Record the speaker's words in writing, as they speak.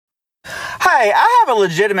Hey, I have a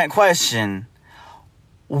legitimate question.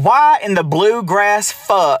 Why in the bluegrass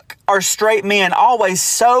fuck are straight men always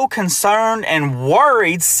so concerned and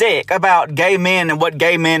worried sick about gay men and what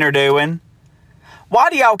gay men are doing?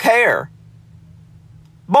 Why do y'all care?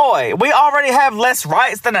 Boy, we already have less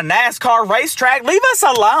rights than a NASCAR racetrack. Leave us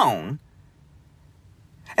alone.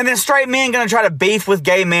 And then straight men gonna try to beef with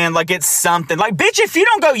gay men like it's something. Like, bitch, if you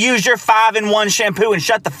don't go use your 5-in-1 shampoo and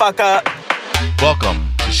shut the fuck up. Welcome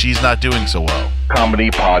to She's Not Doing So Well comedy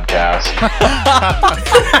podcast.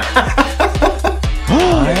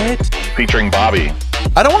 What? Featuring Bobby.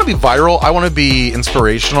 I don't want to be viral. I want to be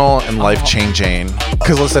inspirational and life-changing.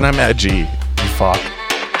 Because listen, I'm edgy. You fuck.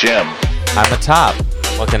 Jim. I'm a top.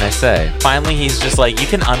 What can I say? Finally, he's just like, you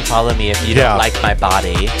can unfollow me if you don't like my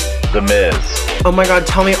body. The Miz. Oh my god,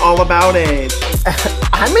 tell me all about it.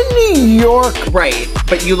 I'm in New York, right?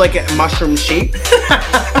 But you like it mushroom shape?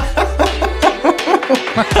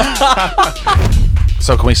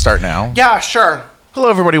 So can we start now? Yeah, sure. Hello,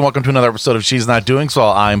 everybody. Welcome to another episode of She's Not Doing So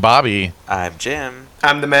Well. I'm Bobby. I'm Jim.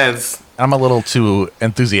 I'm the Miz. I'm a little too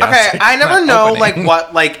enthusiastic. Okay, I never know opening.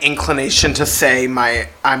 what inclination to say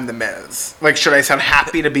I'm the Miz. Like, should I sound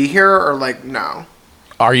happy to be here or no?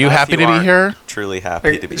 Are you happy to be here? Truly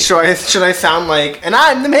happy to be Should I sound like, and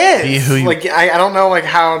I'm the Miz? Be who you- I don't know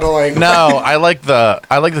how to No, I like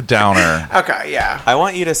the downer. Okay, yeah. I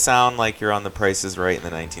want you to sound like you're on The Price is Right in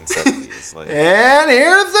the 1970s. And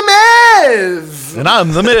here's the Miz. And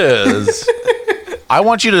I'm the Miz. I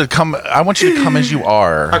want you to come as you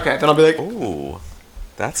are. Okay, then I'll be like, Ooh,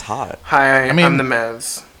 that's hot. hi, I mean- I'm the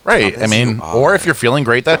Miz. Right. Come as you are. Or if you're feeling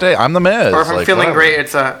great that day, I'm the Miz. Or if I'm feeling whatever. great,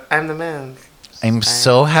 it's I'm the Miz. I'm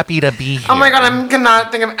so happy to be here. Oh my god, I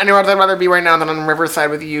cannot think of anywhere I'd rather be right now than on Riverside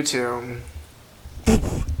with you two.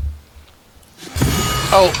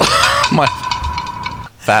 Oh, my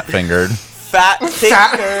fat fingered. Fat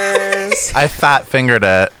fingers. I fat fingered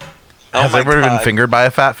it. Oh Has my everybody been God. fingered by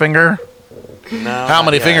a fat finger? No, How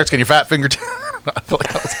many not fingers yet. can your fat finger? I feel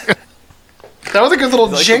like that was- That was a good little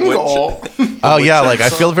Like a jingle. oh yeah, like I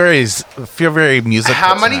feel very musical.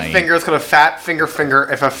 How many tonight. fingers could a fat finger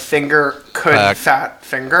if a finger could fat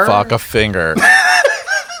finger? Fuck a finger.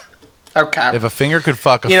 Okay. If a finger could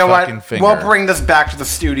fuck a You know fucking what? finger, We'll bring this back to the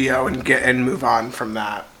studio and move on from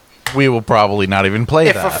that. we will probably not even play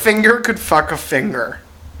If that. a finger could fuck a finger.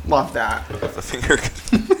 Love that. If a finger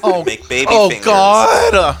could oh, make baby oh fingers.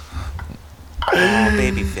 God. Oh,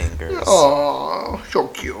 baby fingers. Oh, so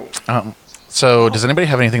cute. So, does anybody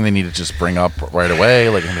have anything they need to just bring up right away?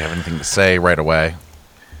 Like, anybody have anything to say right away?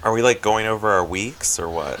 Are we going over our weeks or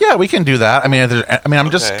what? Yeah, we can do that. I mean,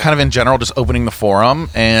 I'm just Okay. kind of in general just opening the forum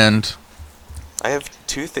and. I have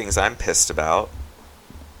two things I'm pissed about.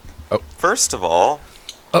 Oh. First of all,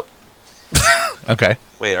 Okay.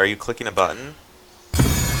 wait, are you clicking a button?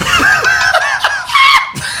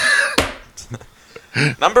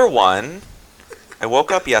 Number one, I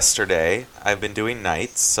woke up yesterday. I've been doing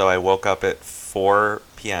nights, so I woke up at 4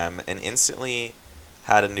 p.m. and instantly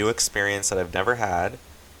had a new experience that I've never had.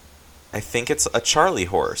 I think it's a Charlie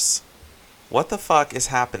horse. What the fuck is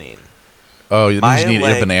happening? Oh, you My just need a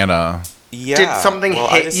leg- banana. Yeah. Did something well,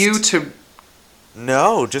 I hit you to...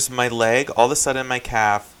 No, just my leg. All of a sudden, my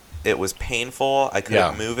calf. It was painful. I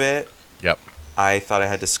couldn't move it. Yep. I thought I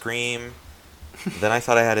had to scream. Then I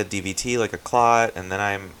thought I had a DVT, like a clot, and then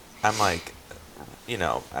I'm like,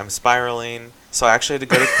 I'm spiraling. So I actually had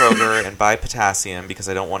to go to Kroger and buy potassium because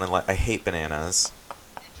I don't want to. I hate bananas.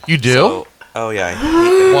 You do? So, oh yeah, I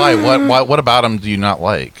hate bananas. Why? What about them do you not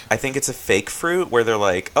like? I think it's a fake fruit where they're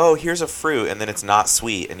like, oh, here's a fruit, and then it's not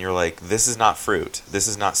sweet, and you're like, this is not fruit. This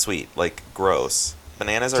is not sweet. Like, gross.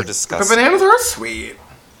 Bananas are But disgusting. bananas are sweet.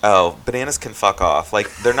 Oh, bananas can fuck off. Like,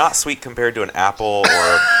 they're not sweet compared to an apple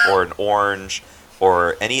or an orange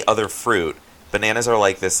or any other fruit. Bananas are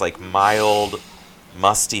like this, mild,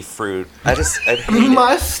 musty fruit. I hate it.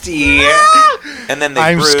 Musty. And then they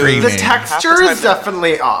I'm brew. screaming. The Half texture is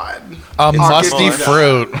definitely odd. A musty good.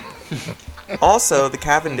 fruit. Also, the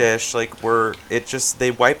Cavendish,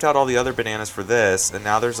 they wiped out all the other bananas for this, and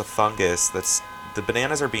now there's a fungus the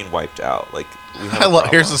bananas are being wiped out. Like, we have a problem.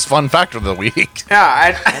 Here's this fun fact of the week.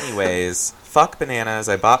 Yeah, Anyways, fuck bananas.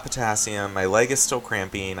 I bought potassium. My leg is still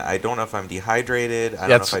cramping. I don't know if I'm dehydrated. I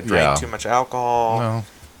don't know if I drank too much alcohol. No.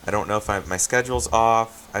 I don't know if my schedule's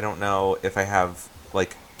off. I don't know if I have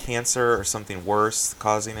cancer or something worse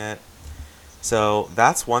causing it. So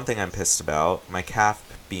that's one thing I'm pissed about. My calf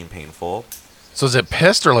being painful. So is it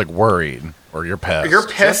pissed or worried? Or you're pissed? you're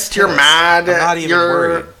pissed, Just you're pissed. mad, I'm not even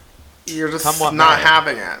worried. You're just Somewhat not mad.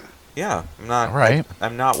 having it. Yeah, I'm not. All right.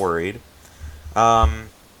 I'm not worried.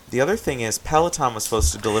 The other thing is Peloton was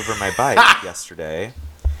supposed to deliver my bike yesterday.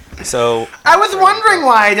 So I was wondering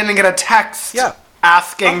why I didn't get a text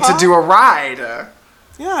asking to do a ride.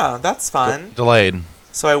 yeah, that's fun. Delayed.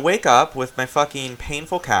 So I wake up with my fucking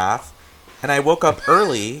painful calf, and I woke up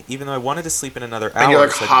early, even though I wanted to sleep in another hour, And you're,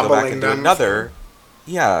 like, so I could go back hobbling and do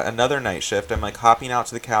down another night shift. I'm like hopping out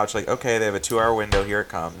to the couch, like, okay, they have a 2-hour window, here it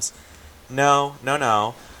comes. No.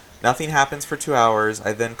 Nothing happens for 2 hours.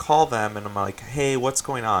 I then call them, and I'm like, hey, what's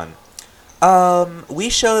going on? We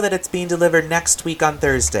show that it's being delivered next week on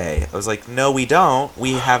Thursday. I was like, no, we don't.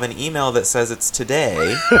 We have an email that says it's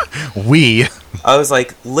today. I was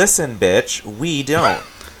like, listen, bitch, we don't.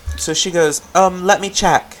 So she goes, let me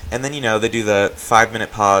check. And then, they do the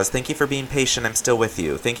 5-minute pause. Thank you for being patient. I'm still with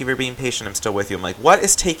you. Thank you for being patient. I'm still with you. I'm like, what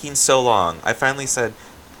is taking so long? I finally said,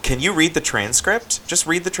 can you read the transcript? Just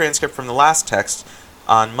read the transcript from the last text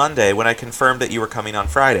on Monday when I confirmed that you were coming on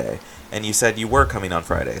Friday. And you said you were coming on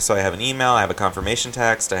Friday. So I have an email, I have a confirmation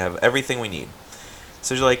text, I have everything we need.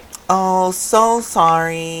 So you're like, oh, so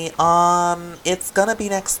sorry. It's gonna be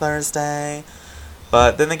next Thursday.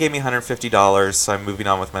 But then they gave me $150, so I'm moving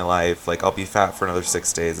on with my life. Like, I'll be fat for another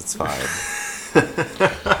 6 days. It's fine.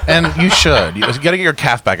 And you should. You gotta get your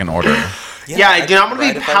calf back in order. Yeah, I do not want to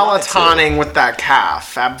ride be if I wanted to. Pelotoning with that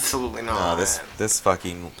calf. Absolutely not. No, this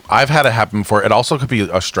fucking... I've had it happen before. It also could be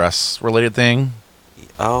a stress-related thing.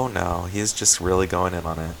 Oh, no. He's just really going in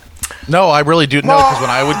on it. No, I really do. No, because when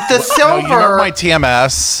I would... the silver... you remember my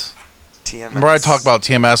TMS? Remember I talked about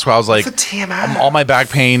TMS where I was like... What's a TMS? All my back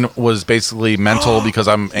pain was basically mental because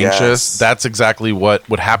I'm anxious. Yes. That's exactly what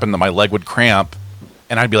would happen. That my leg would cramp.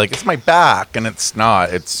 And I'd be like, it's my back. And it's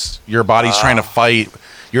not. It's your body's trying to fight.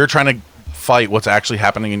 You're trying to fight what's actually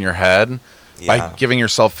happening in your head by giving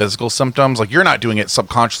yourself physical symptoms. Like, you're not doing it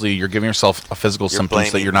subconsciously. You're giving yourself a physical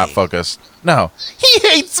symptoms that you're not focused. No. He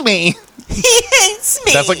hates me. He hates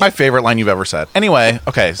me. That's like my favorite line you've ever said. Anyway,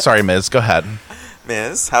 okay. Sorry, Miz. Go ahead.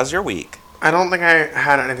 Miz, how's your week? I don't think I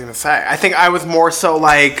had anything to say. I think I was more so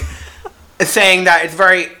like saying that it's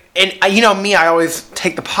very... And me, I always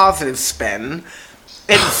take the positive spin.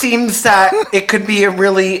 It seems that it could be a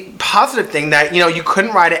really positive thing that, you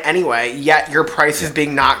couldn't ride it anyway, yet your price is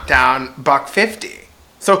being knocked down $150.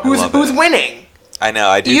 So who's winning? I know,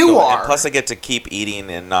 I do. You are. And plus I get to keep eating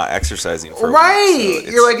and not exercising for right. a week,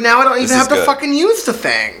 so you're like, now I don't even have to good. fucking use the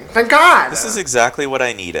thing. Thank God. This is exactly what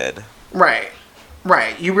I needed. Right.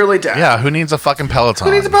 You really do. Yeah, who needs a fucking Peloton?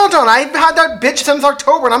 Who needs a Peloton? I've had that bitch since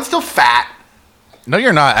October and I'm still fat. No,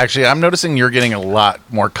 you're not. Actually, I'm noticing you're getting a lot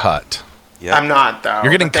more cut. Yep. I'm not, though.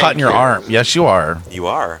 You're getting cut in your arm. Yes, you are. You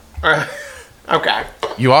are. Okay.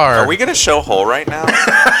 You are. Are we going to show Hole right now?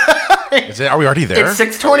 Are we already there? It's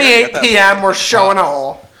 6:28 p.m. We're showing a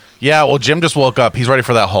hole. Yeah, well, Jim just woke up. He's ready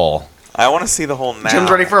for that hole. I want to see the hole now. Jim's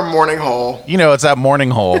ready for a morning hole. It's that morning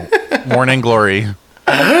hole. Morning glory.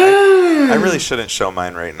 I really shouldn't show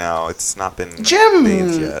mine right now. It's not been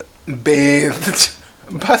bathed yet. Bathed.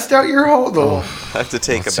 Bust out your hole, though. I have to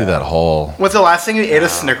take Let's a see that hole. What's the last thing you ate? A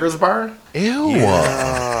Snickers bar? Ew.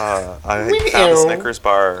 I found a Snickers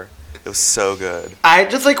bar. It was so good. I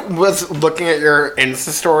just was looking at your Insta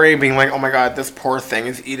story, being like, "Oh my god, this poor thing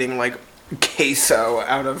is eating queso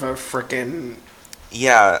out of a freaking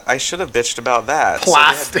Yeah, I should have bitched about that.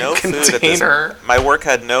 plastic so they had no container." Food my work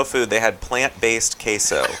had no food. They had plant-based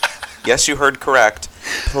queso. Yes, you heard correct.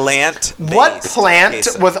 Plant-based. What plant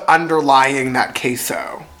queso. was underlying that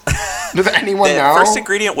queso? Does anyone The know? first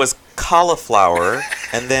ingredient was cauliflower,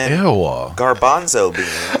 and then Ew. garbanzo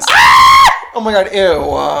beans, Oh my god,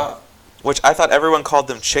 ew. which I thought everyone called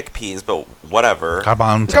them chickpeas, but whatever.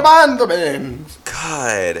 Garbanzo. Garbanzo beans.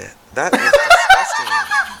 God, that is disgusting.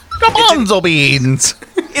 Garbanzo beans.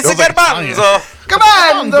 It's a garbanzo.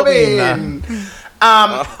 Garbanzo beans.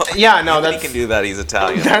 Yeah, no, He can do that. He's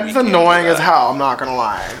Italian. We that's can't do annoying that. as hell. I'm not gonna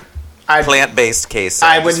lie. Plant-based queso.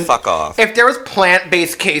 I Just wouldn't fuck off. If there was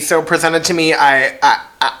plant-based queso presented to me,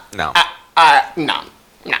 No. no.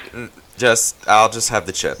 I'll just have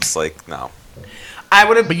the chips. No. I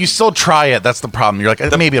would have. But you still try it. That's the problem. You're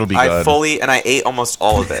like, maybe it'll be good. I ate almost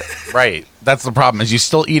all of it. Right. That's the problem. Is you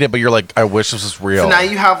still eat it, but you're like, I wish this was real. So now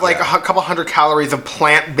you have a couple hundred calories of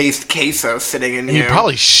plant-based queso sitting in and you. you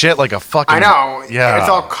probably shit like a fucking. I know. Yeah. It's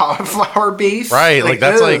all cauliflower based. Right. Like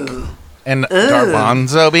that's ugh. and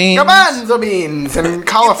garbanzo beans. Garbanzo beans and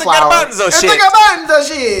cauliflower. garbanzo it's shit. the garbanzo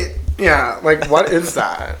shit. Yeah. What is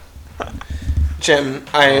that? Jim,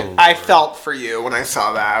 I felt for you when I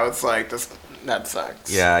saw that. I was like, that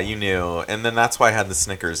sucks. Yeah, you knew. And then that's why I had the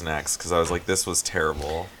Snickers next, because I was like, this was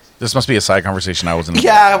terrible. This must be a side conversation I wasn't.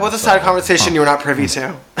 Yeah, it was a side conversation you were not privy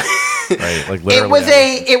to. Right, like literally.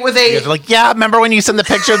 It was You guys are like, yeah, remember when you sent the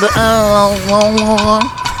picture of the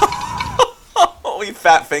Oh, we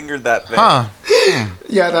fat fingered that thing. Huh.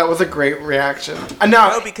 Yeah, that was a great reaction.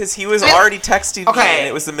 No, because he was already texting me, and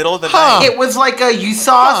it was the middle of the night. It was like you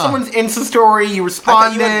saw someone's Insta story, you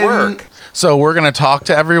responded. I thought you had work. So we're going to talk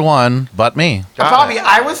to everyone but me. Bobby,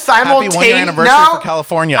 I was simultaneously... Happy 1 year anniversary for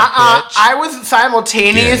California, bitch. I was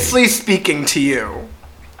simultaneously speaking to you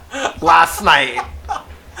last night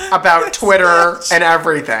about Twitter and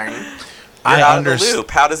everything. You're out of the loop.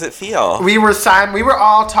 How does it feel? We were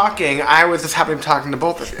all talking. I was just happy talking to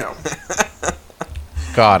both of you.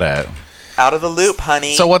 Got it. Out of the loop,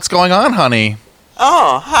 honey. So what's going on, honey?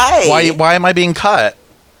 Oh, hi. Why am I being cut?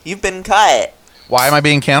 You've been cut. Why am I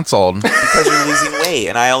being canceled? Because you're losing weight,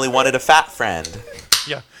 and I only wanted a fat friend.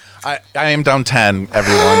 Yeah. I am down 10,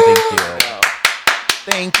 everyone. Thank you.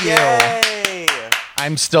 Thank you. Yay.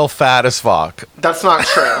 I'm still fat as fuck. That's not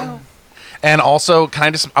true. And also,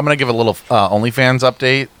 I'm going to give a little OnlyFans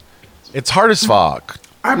update. It's hard as fuck.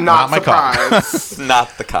 I'm not my cock. surprised.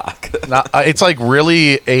 Not the cock. It's like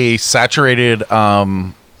really a saturated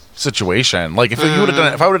situation. Like if you would have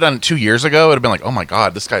done it, if I would have done it 2 years ago, it would have been like, oh my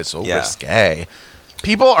god, this guy's so risque.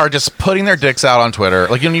 People are just putting their dicks out on Twitter.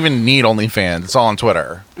 Like you don't even need OnlyFans. It's all on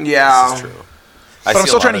Twitter. Yeah. This is true. But I'm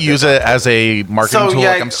still trying to use it as a marketing tool.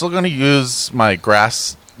 yeah, Like I'm still going to use my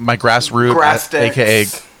grassroot, Grass dicks. aka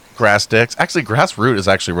grass dicks. Actually, grassroot is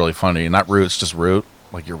actually really funny. Not root, it's just root.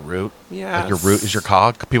 Like your root. Yes. Like your root is your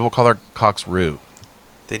cock. People call their cocks root.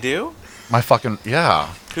 They do? My fucking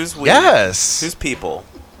yeah. Who's we? Yes. Who's people?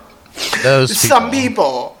 Those people. Some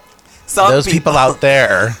people. Those people out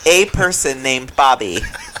there. A person named Bobby.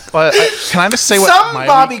 But can I just say what Some my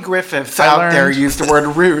Bobby Griffiths out there use the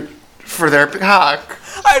word root for their cock.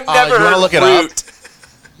 I've never you wanna heard look it root.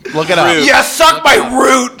 up? Look it up. Yeah, suck my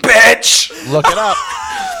root, bitch. Look it up.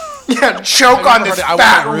 Yeah, choke on this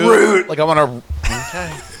fat root. Like I want to.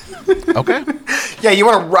 Okay. Okay. Yeah, you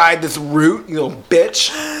want to ride this root, you little bitch.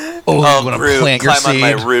 Oh, you Oh, want to Groot. plant your Climb on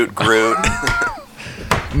my seed? root, Groot.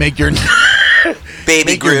 Make your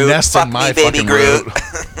Baby make your Groot. nest Fuck in my me, baby fucking Groot. root.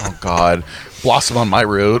 Oh God, blossom on my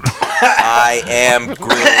root. I am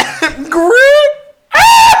Groot. Groot.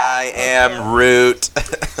 I am Root.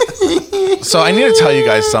 So I need to tell you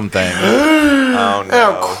guys something. Oh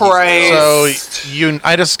no. Oh Christ. So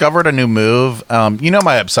I discovered a new move. You know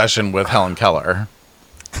my obsession with Helen Keller.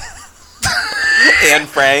 And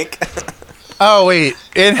Frank. Oh wait,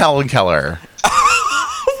 in Helen Keller.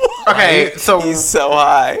 Okay, so He's so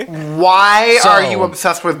high. why So- are you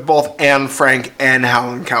obsessed with both Anne Frank and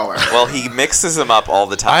Helen Keller? Well, he mixes them up all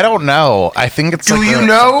the time. I don't know. I think it's Do like you a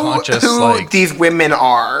know subconscious, who like, these women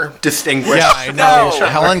are? Distinguished. Yeah, I know. No.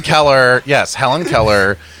 Helen Keller. Yes, Helen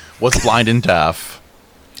Keller was blind and deaf,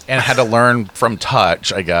 and had to learn from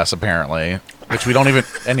touch. I guess apparently, which we don't even.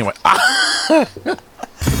 Anyway.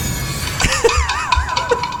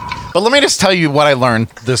 But let me just tell you what I learned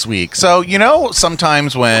this week. So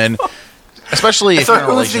sometimes when, especially if So you're in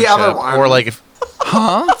a who's the relationship, other one? or like if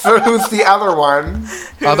So who's the other one?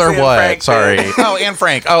 other Anne what? Frank, Sorry. babe? Oh, Anne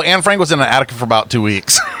Frank. Oh, Anne Frank was in an attic for about 2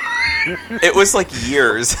 weeks. It was like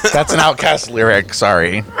years. That's an Outcast lyric.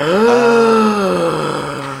 Sorry.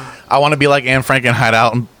 I want to be like Anne Frank and hide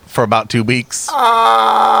out for about 2 weeks. Okay.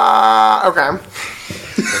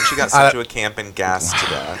 Then she got sent to a camp and gassed to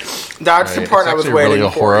death. That's the Right, part it's I was actually waiting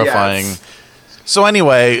really for. horrifying. Yes. So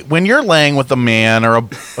anyway, when you're laying with a man or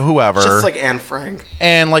whoever, Just like Anne Frank.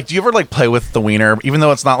 and like, do you ever like play with the wiener, even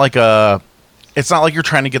though it's not like you're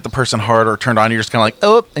trying to get the person hard or turned on. You're just kind of like,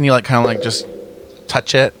 oh, and you like kind of like just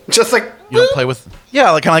touch it. Just like You don't play with,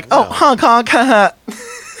 yeah, like kind of like, oh, honk, honk, ha.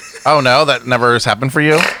 Oh no, that never has happened for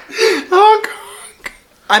you. honk, honk.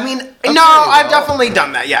 I mean, no, I've definitely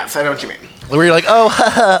done that. Yes, I know what you mean. Where you're like,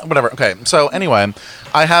 oh, whatever. Okay, so anyway,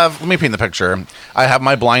 let me paint the picture. I have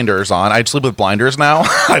my blinders on. I sleep with blinders now.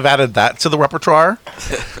 I've added that to the repertoire.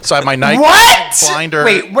 So I have my night What? blinder.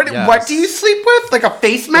 Wait, what? Yes. What do you sleep with? Like a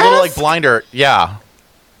face A mask? little like blinder, yeah.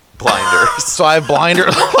 Blinders. So I have blinders,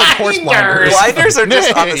 like horse blinders. Blinders are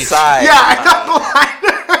just on the Nay. side. Yeah, I got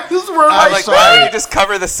blinders. Were I'm I'm like, like, sorry. why don't you just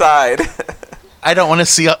cover the side? I don't want to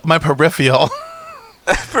see up my peripheral.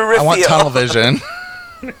 Peripheral. I want tunnel vision.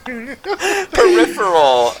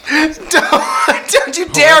 Peripheral. don't you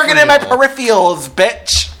dare get in my peripherals,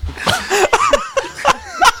 bitch.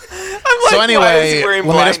 So Why is he anyway, wearing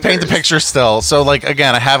let me just paint the blinders? picture still. So like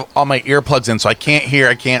again, I have all my earplugs in, so I can't hear,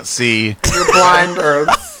 I can't see. You're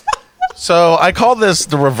blinders. So I call this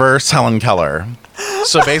the reverse Helen Keller.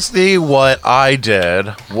 So basically what I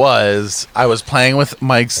did was I was playing with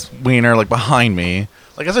Mike's wiener like behind me,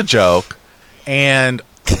 like as a joke, and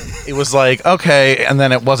it was like, okay, and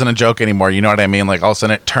then it wasn't a joke anymore, you know what I mean? Like all of a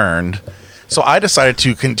sudden it turned. So I decided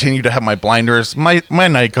to continue to have my blinders, my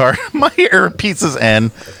night guard, my earpieces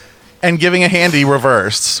in, and giving a handy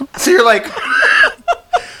reverse. So you're like,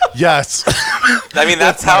 Yes. I mean,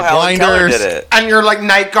 that's how my Helen Keller blinders. did it. and you're like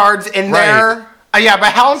night guards in Right. there. Yeah,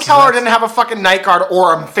 but Helen Keller didn't have a fucking night guard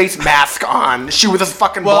or a face mask on. She was just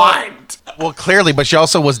fucking blind. Well, clearly, but she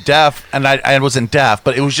also was deaf, and I wasn't deaf,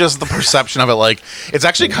 but it was just the perception of it. Like, it's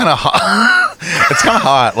actually kind of hot. It's kind of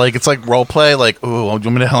hot. Like, it's like role play. Like, ooh, do you want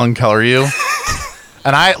me to Helen Keller you?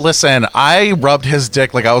 And I rubbed his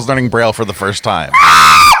dick like I was learning Braille for the first time.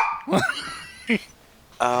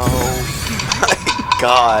 Oh my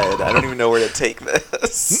god! I don't even know where to take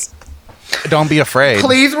this. Don't be afraid.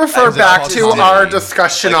 Please refer As a back to positive. our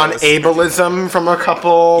discussion on ableism from a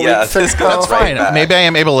couple Yeah, weeks this ago. goes right Fine. back. Maybe I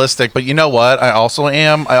am ableistic, but you know what? I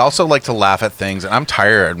also like to laugh at things, and I'm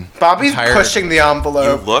tired. Bobby's I'm tired. pushing the You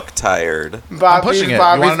envolope. look tired. Bobby's pushing it. You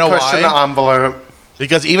wanna know pushing why? the envelope.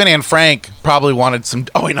 Because even Anne Frank probably wanted some.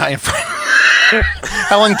 Oh wait, not Anne Frank.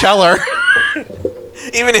 Helen Keller.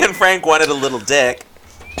 Even Anne Frank wanted a little dick.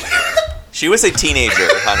 She was a teenager,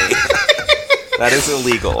 honey. That is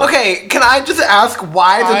illegal. Okay, can I just ask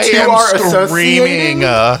why the I two am are associating? screaming.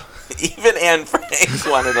 Even Anne Frank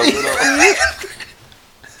wanted a little.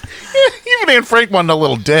 Even Anne Frank wanted a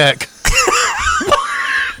little dick.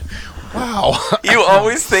 Wow. You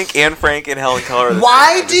always think Anne Frank and Helen Keller are the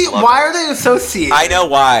Why same. I do just you, love why it. are they associated? I know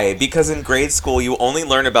why. Because in grade school, you only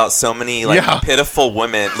learn about so many Yeah. pitiful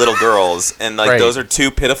women, little girls, and Right. those are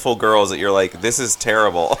two pitiful girls that you're like, this is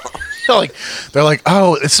terrible. They're like,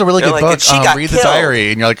 oh, it's a really They're good like, book. and she got Read killed. the diary,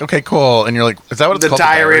 and you're like, okay, cool. And you're like, is that what it's The called?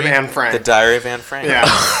 Diary of Anne the Frank. Diary of Anne Frank. Yeah.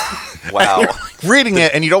 Wow. Reading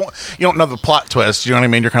it, and you don't know the plot twist. You know what I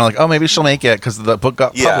mean? You're kind of like, oh, maybe she'll make it because the book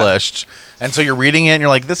got Yeah. published, and so you're reading it, and you're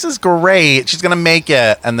like, this is great. She's gonna make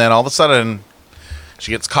it, and then all of a sudden,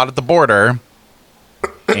 she gets caught at the border,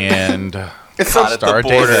 and It's so, Caught at the Star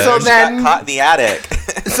border. David. So She then- got caught in the attic.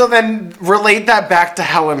 so then relate that back to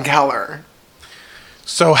Helen Keller.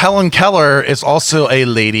 so Helen Keller is also a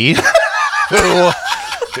lady who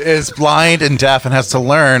is blind and deaf and has to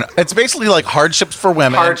learn. It's basically like hardships for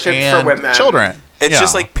women, Hardships and for women. children. It's Yeah.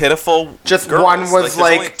 just like pitiful. Just girls. one was there's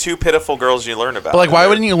like- only two pitiful girls you learn about. But like, why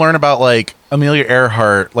wouldn't you learn about like Amelia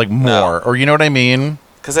Earhart like more, or you know what I mean?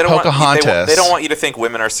 Because they don't Pocahontas. they don't want you to think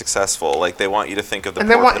women are successful. Like they want you to think of the. And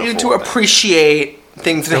they poor, want you pitiful to women. appreciate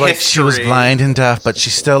things in They're like, history. she was blind and deaf, but she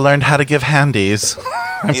still learned how to give handies.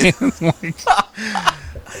 I mean, it's like,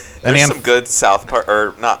 and There's Anne, some good South Park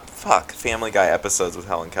or not Family Guy episodes with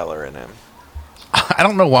Helen Keller in him. I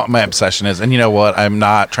don't know what my obsession is, and you know what? I'm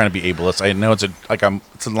not trying to be ableist. I know it's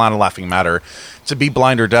a not a laughing matter. To be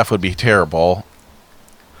blind or deaf would be terrible,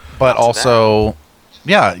 but also,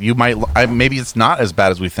 yeah, you might. Maybe it's not as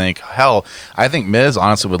bad as we think. Hell, I think Miz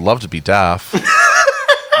honestly would love to be deaf.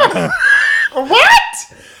 What?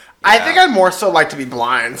 I think I'd more so like to be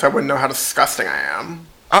blind, so I wouldn't know how disgusting I am.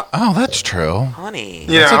 Oh, that's true. Honey.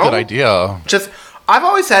 You That's know? a good idea. Just, I've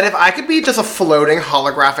always said if I could be just a floating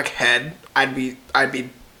holographic head, I'd be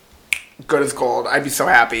good as gold. I'd be so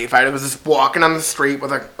happy if I was just walking on the street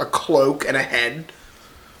with a cloak and a head.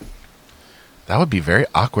 That would be very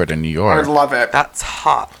awkward in New I'd York. love it. That's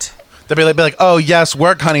hot. They'd be like, oh yes,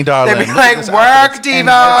 work, honey, darling. They'd be Look like, at this work, outfit. diva! And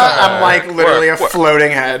I'm like literally Work, a work.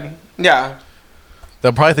 floating head. Yeah,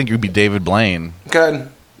 they'll probably think you'd be David Blaine. good.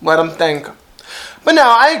 Let them think. But no,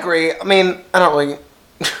 I agree. I mean, I don't really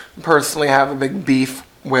personally have a big beef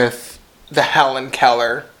with the Helen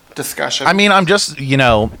Keller discussion. I mean, I'm just,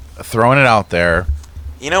 throwing it out there.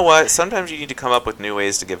 You know what? Sometimes you need to come up with new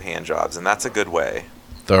ways to give hand jobs, and that's a good way.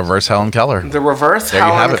 The reverse Helen Keller. the reverse There you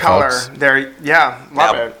Helen have it, Keller. folks. There, yeah,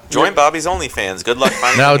 love Now, it. join Bobby's OnlyFans. Good luck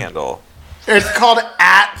finding Now- a handle. It's called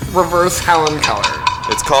at reverse Helen Keller.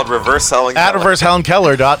 It's called Reverse Helen At Keller.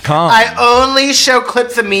 reversehelenkkeller.com. I only show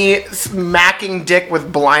clips of me smacking dick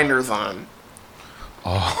with blinders on.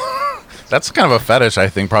 That's kind of a fetish, I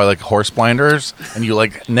think. Probably like horse blinders. And you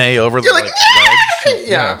like neigh over You're the like, legs.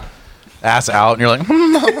 yeah. Ass out. And you're like,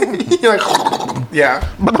 You're like, yeah.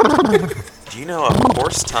 Do you know a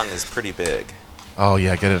horse tongue is pretty big? oh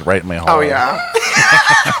yeah, get it right in my hole. Oh yeah.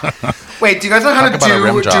 Wait, do you guys know how Talk to about a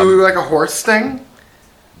rim job. do like a horse thing?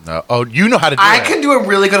 No. Oh, you know how to do I it. can do a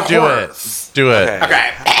really good do horse. it. Do it. Okay. Okay,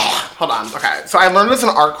 hold on. Okay, so I learned this in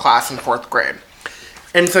art class in 4th grade.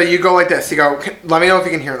 And so you go like this. You go, let me know if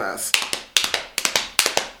you can hear this.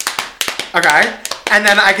 Okay, and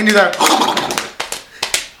then I can do the,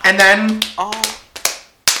 and then, Oh,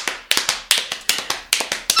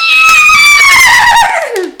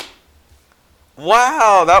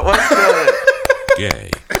 wow, that was good.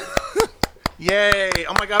 Gay. Yay.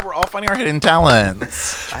 Oh my God, we're all finding our hidden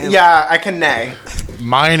talents. yeah, I can neigh.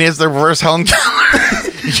 Mine is the reverse Helen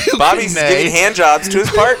Keller. Bobby's nay. giving hand jobs to his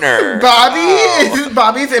partner.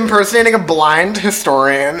 Bobby's impersonating a blind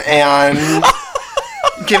historian and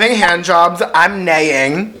giving hand jobs. I'm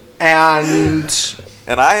neighing, and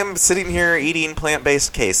I am sitting here eating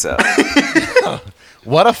plant-based queso.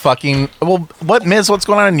 What a fucking... Well, what's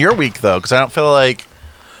going on in your week, though? Because I don't feel like...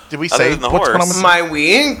 Did we Other say than the what's going on horse. with...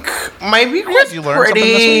 my week was you learned something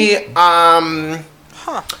pretty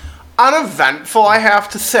uneventful, I have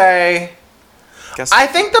to say. Guess I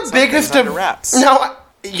think the some biggest things of under wraps.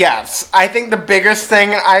 yes, I think the biggest thing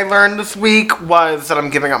I learned this week was that I'm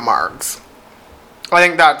giving up margs. I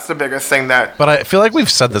think that's the biggest thing that But I feel like we've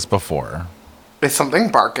said this before. is something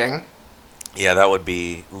barking. Yeah, that would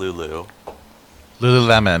be Lulu.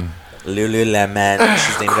 Lululemon. Lululemon.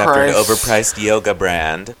 She's named after an Christ. overpriced yoga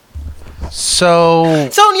brand. So...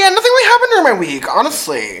 So yeah, nothing really happened during my week,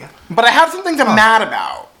 honestly. But I had some things I'm mad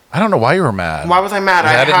about. I don't know why you were mad. Why was I mad? We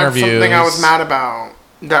I had had interviews. something I was mad about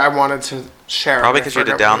that I wanted to share. Probably and I because you had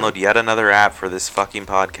to forgot what download yet another app for this fucking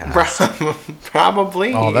podcast. it-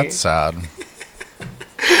 Probably. Oh, that's sad.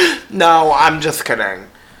 No, I'm just kidding.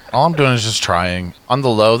 All I'm doing is just trying. On the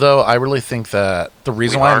low, though, I really think that the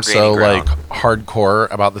reason We why are I'm so gaining like ground.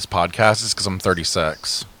 hardcore about this podcast is because I'm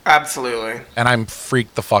 36 Absolutely. and I'm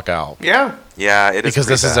freaked the fuck out Yeah. Yeah, it is because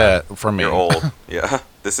this pretty is bad. it for me. You're old. Yeah,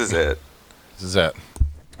 this is it. This is it.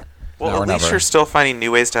 Well, Now or at least never. you're still finding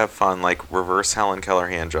new ways to have fun, like reverse Helen Keller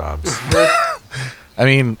hand jobs. I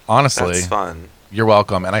mean, honestly, That's fun. you're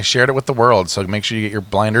welcome. And I shared it with the world, so make sure you get your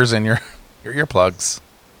blinders and your earplugs.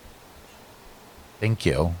 Thank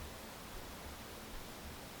you.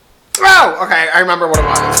 Oh, okay. I remember what it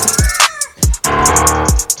was.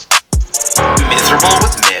 Miserable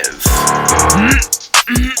with Miz.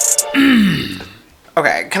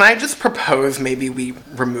 Okay, can I just propose maybe we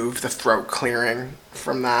remove the throat clearing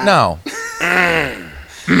from that? No.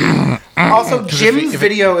 Also, Jim's if it-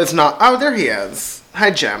 video is not. Oh, there he is.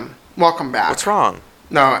 Hi, Jim. Welcome back. What's wrong?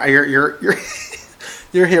 No, you're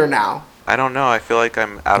you're here now. I don't know. I feel like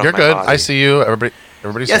I'm out You're of my good. body. I see you.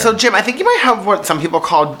 Everybody's Yeah, here. so Jim, I think you might have what some people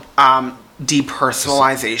call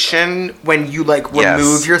depersonalization, when you like Yes.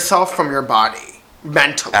 remove yourself from your body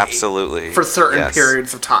mentally. Absolutely. For certain Yes.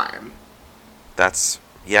 periods of time. That's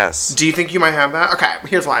yes. Do you think you might have that? Okay,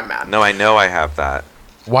 here's why I'm mad. No, I know I have that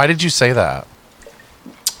Why did you say that?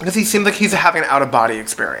 Because he seems like he's having an out of body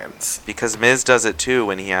experience. because Miz does it too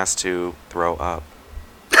when he has to throw up.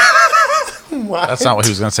 What? That's not what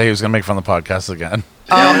he was going to say. He was going to make fun of the podcast again.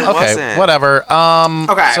 No, it Okay, wasn't. whatever.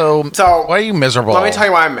 Okay, So so why are you miserable? Let me tell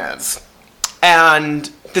you why I'm Miz. And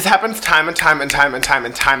this happens time and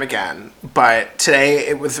time again. But today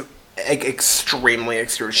it was like, extremely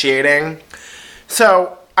excruciating.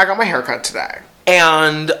 So I got my hair cut today.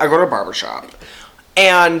 And I go to a barbershop.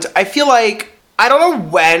 And I feel like, I don't know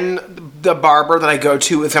when the barber that I go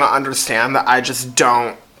to is going to understand that I just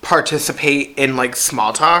don't participate in like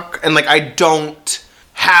small talk. And like I don't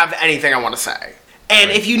have anything I want to say. And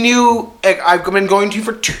if you knew, like, I've been going to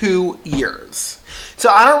for 2 years. So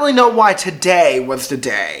I don't really know why today was the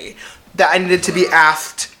day that I needed to be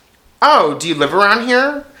asked, oh, do you live around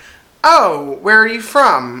here? Oh, where are you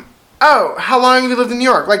from? Oh, how long have you lived in New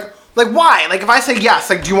York? Like why? Like if I say yes,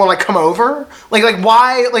 like do you want to like come over? Like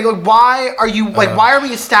why? Like why are you like why are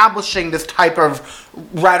we establishing this type of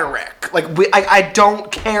rhetoric? Like I don't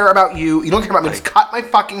care about you. You don't care about me. Just cut my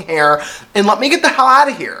fucking hair and let me get the hell out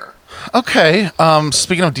of here. Okay.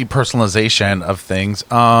 Speaking of depersonalization of things,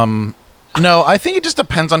 no, I think it just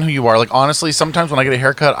depends on who you are. Like, honestly, sometimes when I get a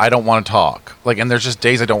haircut, I don't want to talk. Like, and there's just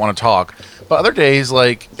days I don't want to talk. But other days,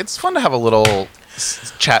 like, it's fun to have a little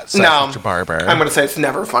chat sesh No, with your barber. I'm gonna say it's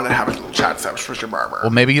never fun to have a little chat sesh with your barber. Well,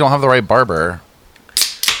 maybe you don't have the right barber.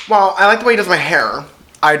 Well, I like the way he does my hair.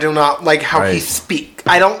 I do not like how he Right. speaks.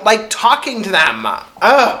 I don't like talking to them.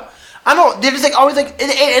 Ugh. I don't know. They're just like always like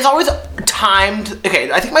it's always timed.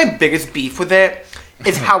 Okay, I think my biggest beef with it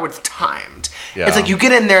is how it's timed. Yeah. It's like you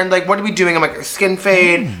get in there and like, what are we doing? I'm like, skin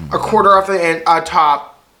fade, a quarter off the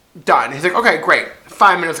top, done. He's like, okay, great.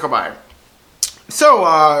 5 minutes go by.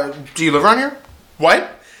 So, do you live around here? What?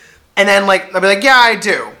 And then like I'll be like, yeah, I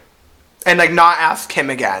do. And like not ask him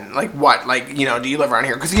again. Like what? Like, you know, do you live around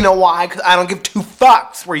here? Because you know why? Because I don't give 2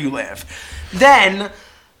 fucks where you live. Then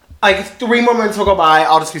like 3 more minutes will go by.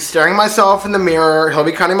 I'll just be staring at myself in the mirror. He'll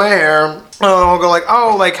be cutting my hair. And I'll go like,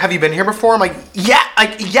 oh, like have you been here before? I'm like, yeah,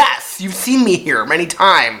 like yes, you've seen me here many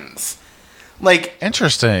times. Like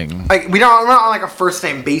Interesting. we're not on like a first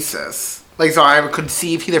name basis. Like so I could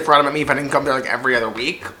see if he forgot about me if I didn't come there like every other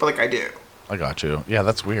week. But like I do. I got you. Yeah,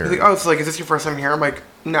 that's weird. He's like, oh, it's like, is this your first time here? I'm like,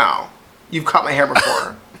 no. You've cut my hair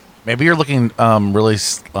before. Maybe you're looking really.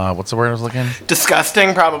 What's the word I was looking?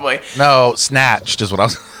 Disgusting, probably. No, snatched is what I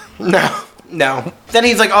was. No. Then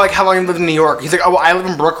he's like, oh, like, how long you live in New York? He's like, oh, well, I live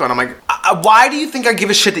in Brooklyn. I'm like, why do you think I give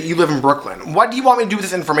a shit that you live in Brooklyn? What do you want me to do with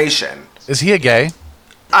this information? Is he a gay?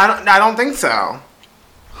 I don't think so.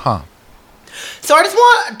 Huh. So I just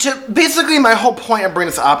want to, basically my whole point of bringing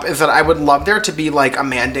this up is that I would love there to be, like, a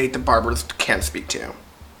mandate that barbers can't speak to.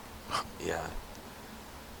 Yeah.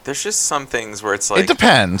 There's just some things where it's like... It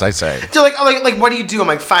depends, I say. So, like, what do you do? I'm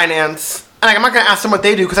like, finance. And like, I'm not going to ask them what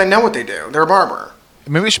they do because I know what they do. They're a barber.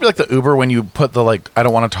 Maybe it should be like the Uber when you put the, like, I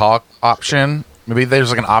don't want to talk option. Maybe there's,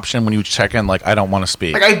 like, an option when you check in, like, I don't want to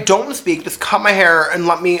speak. Like, I don't speak. Just cut my hair and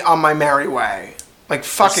let me on my merry way. Like,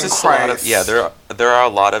 fucking Christ. There are a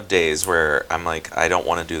lot of days where I'm like, I don't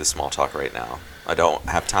want to do the small talk right now. I don't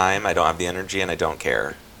have time, I don't have the energy, and I don't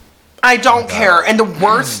care. I don't care. And the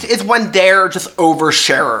worst is when they're just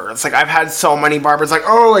oversharers. Like, I've had so many barbers like,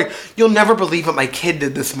 oh, like, you'll never believe what my kid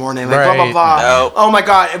did this morning. Like, blah, blah, blah. Nope. Oh, my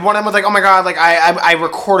God. And one of them was like, oh, my God, like, I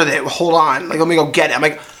recorded it. Hold on. Like, let me go get it. I'm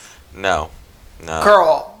like, No.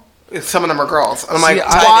 girl. Some of them are girls. And I'm like,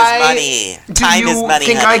 time why is money. Time is money,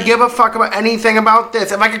 think honey. I give a fuck about anything about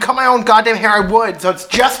this? If I could cut my own goddamn hair, I would. So it's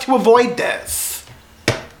just to avoid this.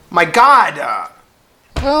 My God.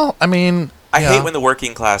 Well, I mean... I hate when the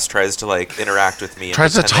working class tries to, like, interact with me. And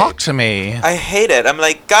tries to pretend talk to me. I hate it. I'm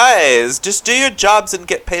like, guys, just do your jobs and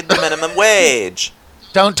get paid the minimum wage.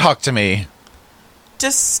 Don't talk to me.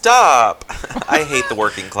 Just stop. I hate the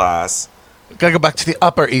working class. Gotta go back to the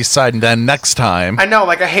Upper East Side and then next time. I know,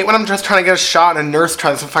 like, I hate when I'm just trying to get a shot and a nurse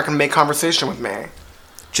tries to fucking make conversation with me.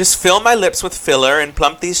 Just fill my lips with filler and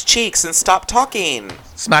plump these cheeks and stop talking.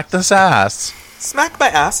 Smack this ass. Smack my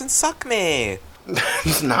ass and suck me.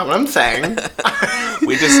 That's not what I'm saying.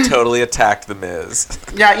 We just totally attacked the Miz.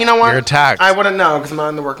 Yeah, you know what? You're attacked. I wouldn't know because I'm not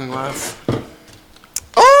in the working class.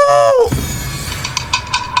 Oh!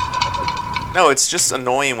 No, it's just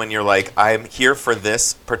annoying when you're like, I'm here for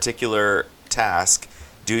this particular task.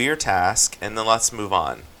 Do your task, and then let's move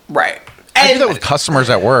on. Right. I do that with customers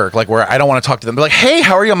at work, like where I don't want to talk to them. They're like, hey,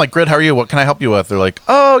 how are you? I'm like, good, how are you? What can I help you with? They're like,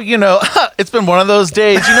 oh, you know, it's been one of those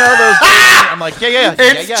days. You know those days? I'm like, yeah.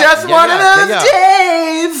 It's just one of those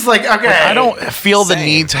days. Like, okay. Like, I don't feel the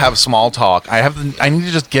need to have small talk. I need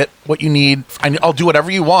to just get what you need. I'll do whatever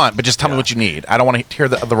you want, but just tell me what you need. I don't want to hear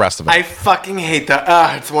the rest of it. I fucking hate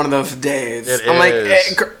that. It's one of those days. I'm like,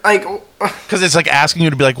 because it's like asking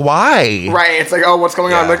you to be like, why? Right. It's like, oh, what's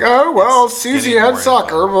going on? I'm like, oh, well, Susie had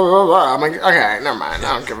soccer. Blah, blah, blah. I'm like, okay, never mind.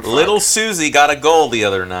 I don't give a fuck. Little Susie got a goal the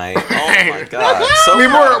other night. Oh my god. So we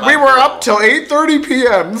were up till 8:30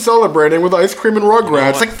 p.m. celebrating with ice cream and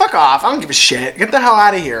Rugrats. Like, fuck off. I don't give a shit. Get the hell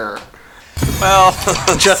out of here. Well,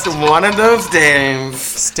 just one of those days.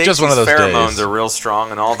 Stacey's just one of those pheromones days. are real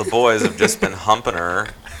strong, and all the boys have just been humping her.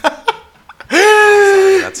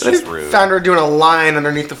 Sorry, that's just rude. Found her doing a line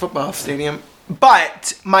underneath the football stadium.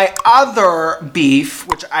 But my other beef,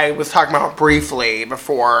 which I was talking about briefly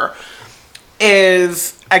before,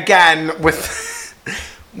 is again with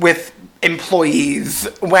employees.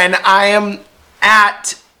 When I am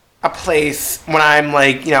at a place, when I'm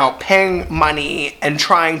like, you know, paying money and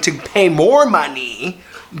trying to pay more money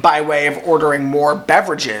by way of ordering more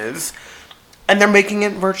beverages, and they're making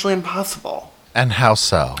it virtually impossible. And how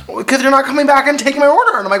so? Because they're not coming back and taking my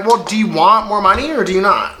order. And I'm like, well, do you want more money or do you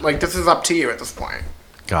not? Like, this is up to you at this point.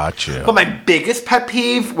 Got you. But my biggest pet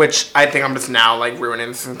peeve, which I think I'm just now, like, ruining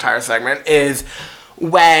this entire segment, is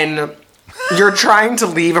when you're trying to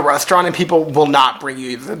leave a restaurant and people will not bring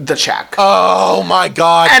you the check. Oh, my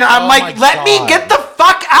God. And I'm like, let me get the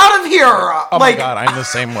fuck out of here. Oh, like, my God. I'm the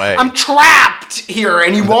same way. I'm trapped here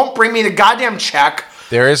and you won't bring me the goddamn check.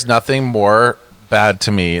 There is nothing more bad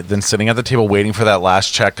to me than sitting at the table waiting for that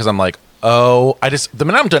last check because I'm like, oh, the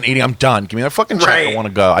minute I'm done eating, I'm done. Give me that fucking check. Right. I want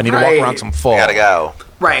to go. I need to walk around some full. I gotta go.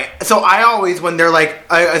 Right. So I always, when they're like,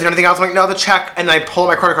 is there anything else? I'm like, no, the check. And I pull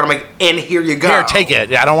my credit card. I'm like, and here you go. Here, take it.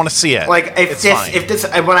 Yeah, I don't want to see it. Like, it's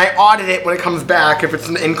fine. when I audit it, when it comes back, if it's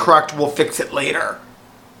incorrect, we'll fix it later.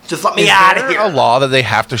 Just let me out of Is here. there a law that they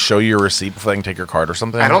have to show you a receipt before they can take your card or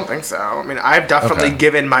something? I don't think so. I mean, I've definitely Okay.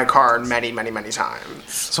 given my card many, many, many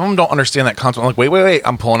times. Some of them don't understand that concept. I'm like, wait.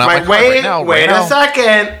 I'm pulling out my card right now. Wait a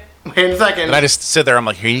second. And I just sit there. I'm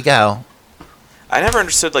like, here you go. I never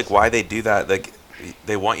understood like why they do that. Like,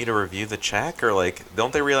 they want you to review the check, or like,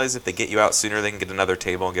 don't they realize if they get you out sooner, they can get another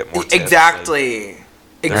table and get more tips? Exactly. Like,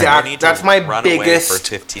 Exactly. That's my run away biggest for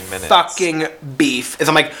 15 minutes. fucking beef. Is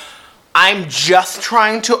I'm like, I'm just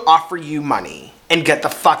trying to offer you money and get the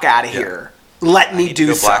fuck out of here. Let me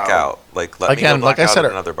do so. Black out. Like, let Again, me go black like I out said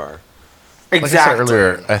at another bar. Exactly. Like I said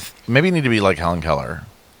earlier, maybe you need to be like Helen Keller.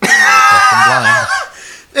 Fucking blind.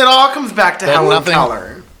 It all comes back to Helen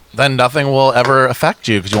Keller. Then nothing will ever affect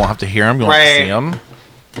you because you won't have to hear him. You won't have to see him.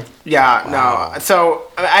 Yeah, no. So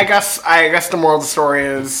I guess the moral of the story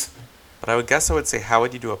is. But I would say, how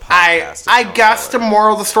would you do a podcast? I guess the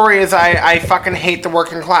moral of the story is I fucking hate the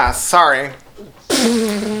working class. Sorry.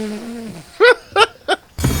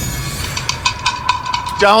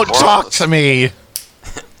 Don't talk to me.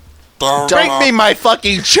 Bring me my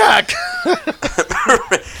fucking check.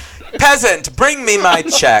 Peasant, bring me my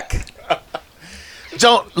check.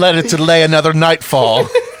 Don't let it delay another nightfall.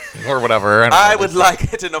 Or whatever. I would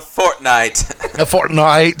like it in a fortnight. A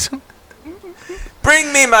fortnight.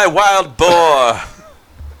 Bring me my wild boar.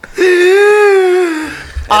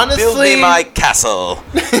 Honestly, build me my castle.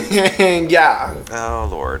 Yeah. Oh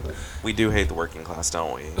Lord, we do hate the working class,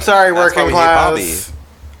 don't we? Sorry, That's working why we hate class.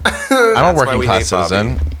 I'm a why working we class hate Bobby.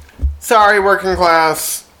 citizen. Sorry, working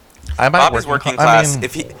class. I'm Bobby's working class. I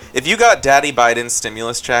mean, If you got Daddy Biden's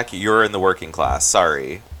stimulus check, you're in the working class.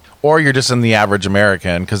 Sorry. or you're just in the average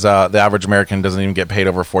American because the average American doesn't even get paid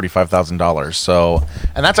over $45,000. So,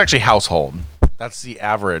 and that's actually household. That's the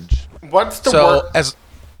average. What's the So word? as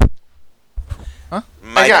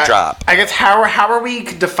Mic drop. I guess how are we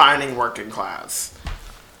defining working class?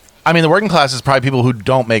 I mean, the working class is probably people who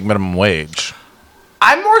don't make minimum wage.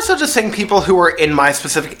 I'm more so just saying people who are in my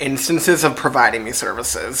specific instances of providing me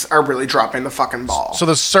services are really dropping the fucking ball. So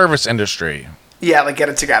the service industry. Yeah, like get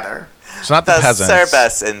it together. So not the peasants.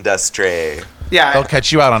 service industry. Yeah. They'll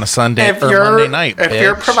catch you out on a Sunday If or you're Monday night. if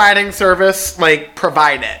you're bitch. providing service, like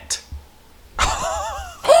provide it.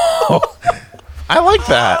 I like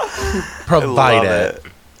that. Provide Love it.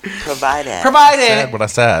 Provide it. Provide Said it. what I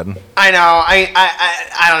said. I know.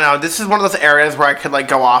 I don't know. This is one of those areas where I could like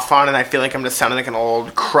go off on, and I feel like I'm just sounding like an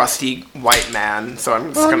old crusty white man. So I'm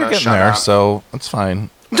just Well, you're gonna getting shut there, up. so that's fine.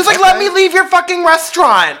 Just like let me leave your fucking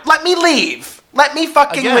restaurant. Let me leave. Let me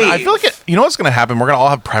fucking Again, leave. I feel like you know what's going to happen. We're going to all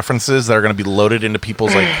have preferences that are going to be loaded into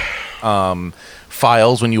people's like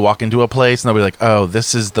files when you walk into a place, and they'll be like, "Oh,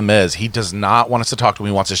 this is the Miz. He does not want us to talk to him.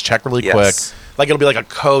 He wants his check really Yes. quick." Like it'll be like a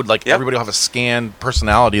code. Like Yep. everybody will have a scanned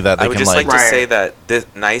personality that they I would can just like, like. to Right. say that the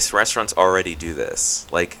nice restaurants already do this.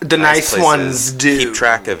 Like The nice places ones do. keep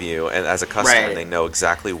track of you, and as a customer, Right. they know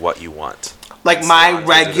exactly what you want. Like my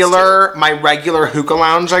regular hookah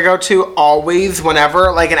lounge I go to, always,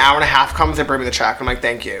 whenever like an hour and a half comes, they bring me the check. I'm like,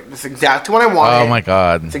 thank you. This is exactly what I wanted. Oh my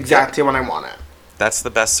god, It's exactly what I wanted. That's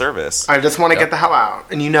the best service. I just want to get the hell out,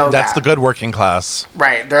 and you know that's that. the good working class.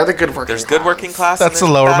 Right, they're the good working. There's good working class. That's and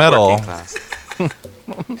the there's lower bad middle. working class.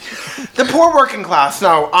 The poor working class.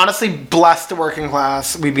 No, honestly, bless the working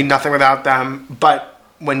class. We'd be nothing without them. But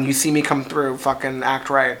when you see me come through, fucking act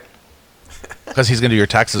right. Because he's going to do your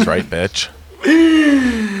taxes right, bitch.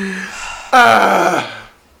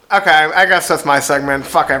 Okay, I guess that's my segment.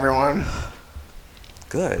 Fuck everyone.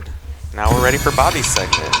 Good. Now we're ready for Bobby's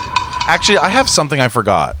segment. Actually, I have something I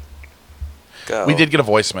forgot. Go. We did get a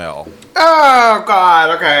voicemail. Oh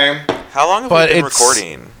God. Okay. How long have But we been it's-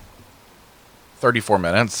 recording? 34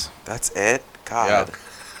 minutes. That's it. God. Yeah.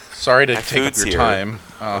 Sorry to My take up food's your here. time.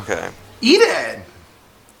 Okay. Eat it.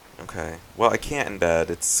 Okay. Well, I can't in bed.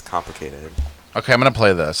 It's complicated. Okay, I'm going to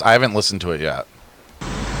play this. I haven't listened to it yet.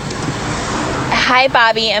 Hi,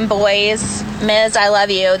 Bobby and boys. Ms., I love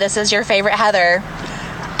you. This is your favorite Heather.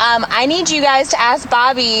 I need you guys to ask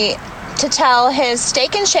Bobby to tell his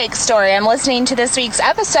Steak and Shake story. I'm listening to this week's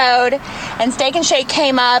episode, and Steak and Shake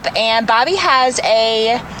came up, and Bobby has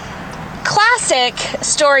a classic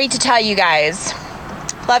story to tell you guys.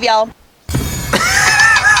 Love y'all.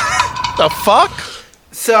 The fuck?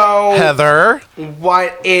 So, Heather?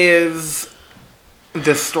 what is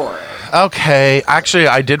this story? Okay, actually,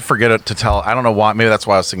 I did forget it to tell. I don't know why. Maybe that's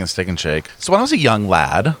why I was singing Steak and Shake. So when I was a young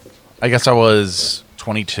lad, I guess I was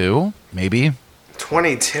 22, maybe.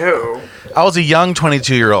 22. I was a young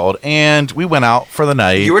 22-year-old, and we went out for the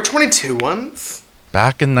night You were 22 once?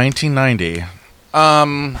 back in 1990.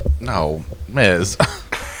 No, Miz.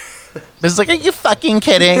 Miz is like, are you fucking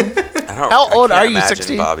kidding? I don't, How I old can't are you, imagine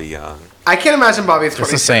 16? Bobby Young. I can't imagine Bobby's 22.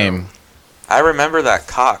 It's the same. I remember that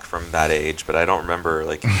cock from that age, but I don't remember,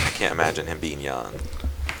 like, I can't imagine him being young.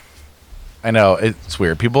 I know, it's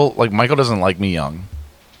weird. People, like, Michael doesn't like me young.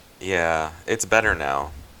 Yeah, it's better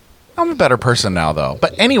now. I'm a better person now, though.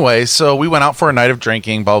 But anyway, so we went out for a night of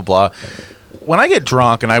drinking, blah, blah, blah. When I get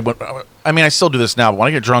drunk, and I still do this now, but when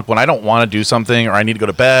I get drunk, when I don't want to do something, or I need to go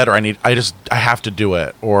to bed, or I have to do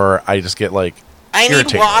it, or I just get, like,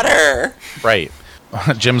 irritated. Need water! Right.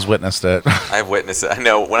 Jim's witnessed it. I've witnessed it. I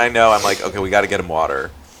know, when I know, I'm like, okay, we gotta get him water.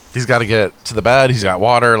 He's got to get to the bed. He's got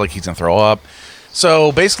water. Like, he's going to throw up.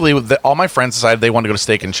 So basically, all my friends decided they wanted to go to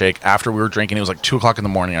Steak and Shake after we were drinking. It was like 2 o'clock in the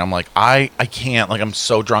morning. I'm like, I can't. Like, I'm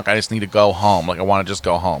so drunk. I just need to go home. Like, I want to just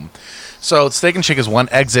go home. So Steak and Shake is one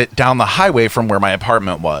exit down the highway from where my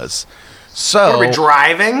apartment was. So Were we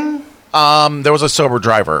driving? there was a sober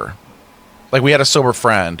driver. Like, we had a sober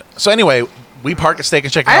friend. So anyway, we parked at Steak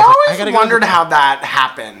and Shake. And I was always like, gotta go wondered how that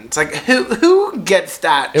happened. It's like, who gets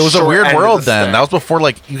that? It was a short weird end of world the then. stick? That was before,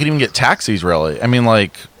 like, you could even get taxis, really. I mean,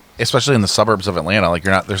 like, especially in the suburbs of Atlanta, like,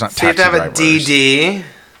 there's not So you taxi have to have drivers. a DD.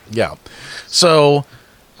 Yeah. So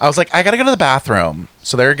I was like, I gotta go to the bathroom.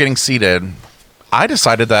 So they're getting seated. I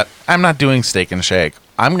decided that I'm not doing Steak and Shake.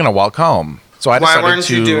 I'm gonna walk home. So I decided Why weren't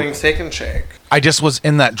to. you doing Steak and Shake? I just was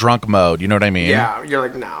in that drunk mode. You know what I mean? Yeah, you're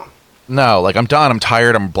like, no. No, like, I'm done. I'm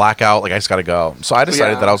tired. I'm blackout. Like, I just gotta go. So I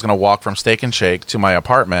decided Yeah. that I was gonna walk from Steak and Shake to my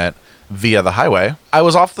apartment via the highway. I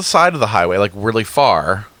was off the side of the highway, like, really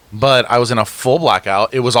far, but I was in a full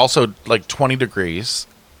blackout. It was also like 20 degrees,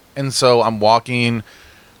 and so I'm walking.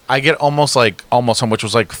 I get almost home, which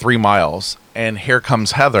was like 3 miles, and here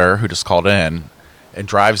comes Heather, who just called in, and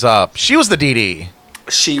drives up. She was the DD.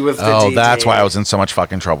 She was the Oh, DD. that's why I was in so much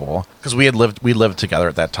fucking trouble. Because we lived together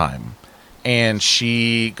at that time. And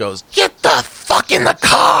she goes, "Get the fuck in the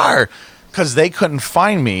car!" Because they couldn't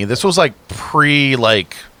find me. This was like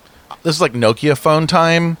this is like Nokia phone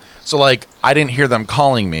time. So, like, I didn't hear them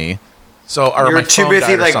calling me. So, or You my were too phone busy,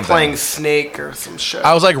 died or like, something. playing Snake or some shit.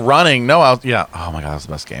 I was like running. No, yeah. Oh my God, that was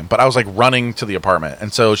the best game. But I was like running to the apartment.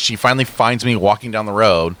 And so she finally finds me walking down the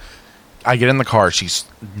road. I get in the car. She's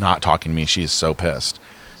not talking to me. She's so pissed.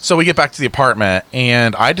 So we get back to the apartment,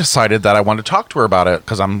 and I decided that I wanted to talk to her about it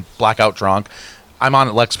because I'm blackout drunk. I'm on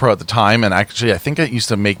Lexapro at the time, and actually I think it used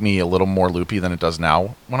to make me a little more loopy than it does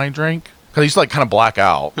now when I drink. Because I used to, like, kind of black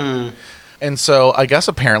out. And so I guess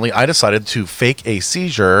apparently I decided to fake a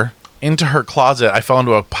seizure into her closet. I fell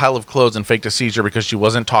into a pile of clothes and faked a seizure because she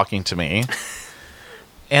wasn't talking to me.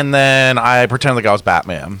 And then I pretended like I was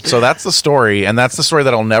Batman. So that's the story, and that's the story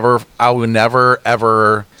that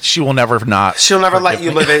she will never not. She'll never let forgive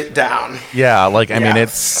you me. live it down. Yeah, like, I mean,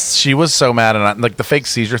 Yes. she was so mad, and like the fake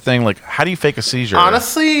seizure thing, like, how do you fake a seizure?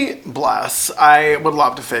 Honestly, bless. I would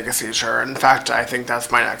love to fake a seizure. In fact, I think that's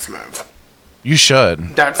my next move. You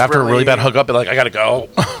should. That's After a really really- bad hookup, be like, I gotta go.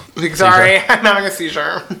 Like, sorry, I'm having a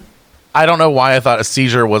seizure. I don't know why I thought a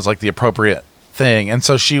seizure was like the appropriate thing, and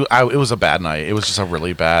so it was a bad night. It was just a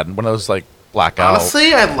really bad one of those, like, blackout.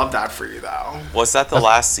 Honestly, I'd love that for you, though. Was that the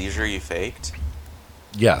last seizure you faked?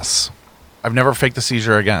 Yes, I've never faked a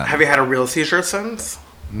seizure again. Have you had a real seizure since?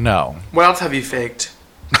 No, What else have you faked?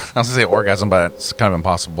 I was gonna say orgasm, but it's kind of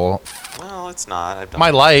impossible. Well, it's not. I've done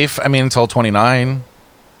My life, I mean, until 29,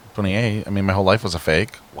 28. I mean, my whole life was a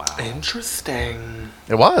fake. Wow. Interesting.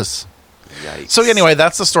 It was. Yikes. So anyway,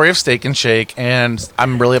 that's the story of Steak and Shake, and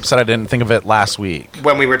I'm really upset I didn't think of it last week.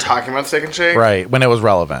 When we were talking about Steak and Shake? Right, when it was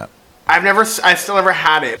relevant. I've still never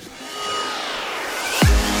had it.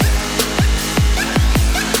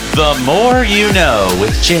 The More You Know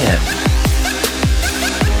with Jim.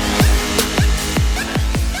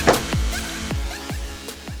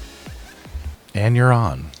 And you're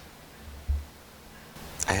on.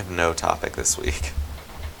 I have no topic this week.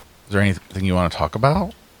 Is there anything you want to talk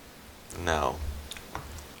about? No.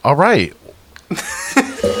 All right. More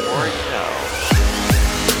you know.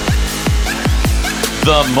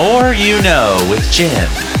 The More You Know with Jim.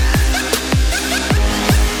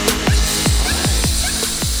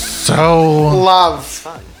 So, Love.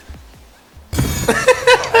 Fun.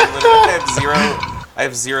 I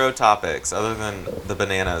have zero topics other than the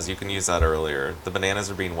bananas. You can use that earlier. The bananas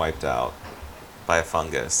are being wiped out by a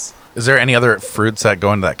fungus. is there any other fruits that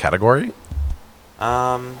go into that category?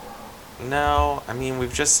 No. I mean,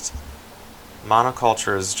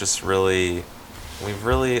 monoculture is just really, we've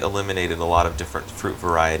really eliminated a lot of different fruit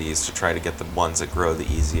varieties to try to get the ones that grow the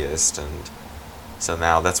easiest, and so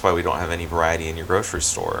now that's why we don't have any variety in your grocery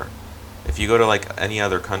store. If you go to, like, any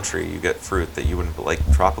other country, you get fruit that you wouldn't, like,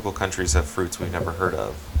 tropical countries have fruits we've never heard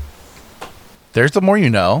of. There's the more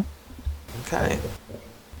you know. Okay.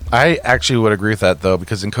 I actually would agree with that, though,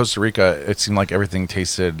 because in Costa Rica, it seemed like everything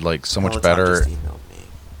tasted like so much Peloton better. just emailed me.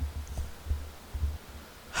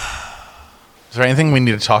 Is there anything we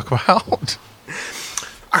need to talk about?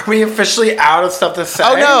 Are we officially out of stuff to say?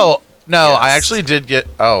 Oh, no. Yes. I actually did get.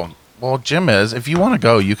 Oh, well, Jim is. If you want to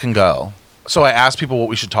go, you can go. So I asked people what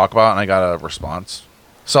we should talk about, and I got a response.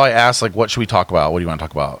 So I asked, like, what should we talk about? What do you want to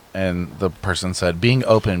talk about? And the person said, being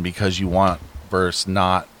open because you want versus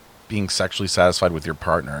not being sexually satisfied with your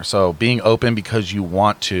partner. So being open because you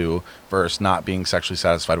want to versus not being sexually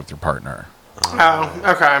satisfied with your partner. Oh,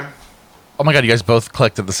 okay. Oh my god, you guys both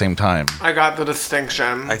clicked at the same time. I got the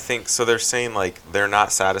distinction. I think so. They're saying like they're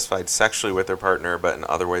not satisfied sexually with their partner, but in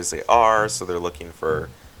other ways they are. So they're looking for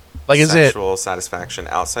Like, is it sexual satisfaction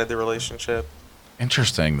outside the relationship.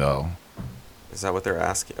 interesting though? Is that what they're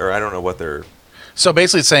asking? Or I don't know what they're. So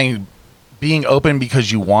basically, it's saying being open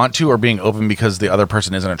because you want to, or being open because the other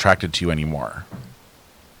person isn't attracted to you anymore.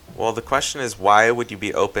 Well, the question is, why would you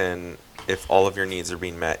be open if all of your needs are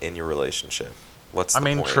being met in your relationship? What's the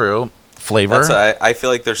point? True. Flavor. I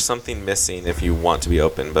feel like there's something missing if you want to be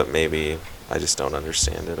open, but maybe I just don't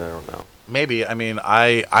understand it. I don't know. Maybe. I mean,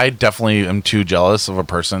 I definitely am too jealous of a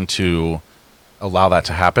person to allow that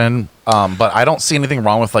to happen. But I don't see anything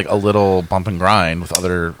wrong with like a little bump and grind with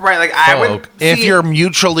other Right, like I would folk. If see- you're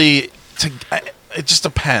mutually, it just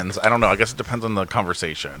depends. I don't know. I guess it depends on the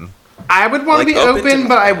conversation. I would want Like, to be open open, to-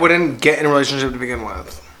 but I wouldn't get in a relationship to begin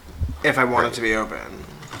with. If I wanted to be open.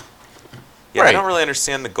 Yeah, I Right. don't really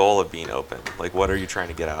understand the goal of being open. Like, what are you trying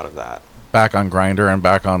to get out of that? Back on Grindr and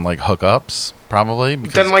back on like hookups, probably.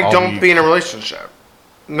 Because Then like all don't we- be in a relationship.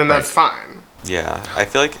 Then that's fine. Yeah, I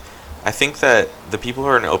think that the people who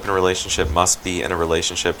are in an open relationship must be in a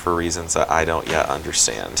relationship for reasons that I don't yet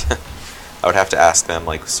understand. I would have to ask them,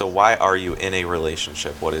 like, so why are you in a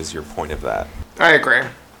relationship? What is your point of that? I agree.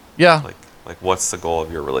 Yeah. Like what's the goal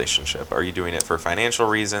of your relationship? Are you doing it for financial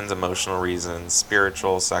reasons, emotional reasons,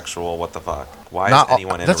 spiritual, sexual? What the fuck? Why is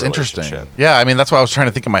anyone in a That's relationship? interesting. Yeah, I mean, that's what I was trying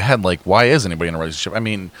to think in my head. Like, why is anybody in a relationship? I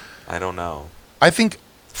mean, I don't know. I think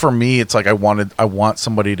for me, it's like I want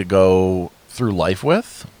somebody to go through life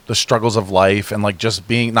with the struggles of life and like just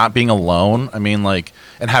not being alone. I mean, like,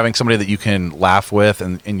 and having somebody that you can laugh with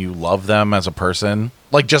and you love them as a person.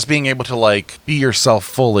 Like just being able to like be yourself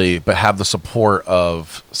fully, but have the support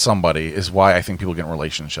of somebody is why I think people get in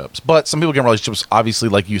relationships. But some people get in relationships, obviously,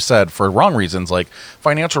 like you said, for wrong reasons, like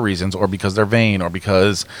financial reasons, or because they're vain, or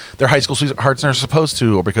because their high school sweethearts are supposed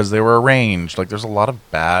to, or because they were arranged. Like there's a lot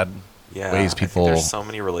of bad Yeah, ways I think people. there's so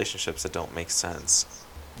many relationships that don't make sense.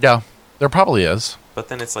 Yeah, there probably is. But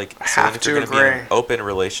then it's like, I so have then if you're to going to be in an agree. open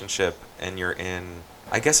relationship and you're in,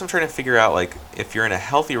 I guess I'm trying to figure out, like, if you're in a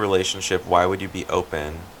healthy relationship, why would you be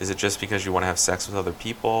open? Is it just because you want to have sex with other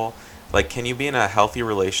people? Like, can you be in a healthy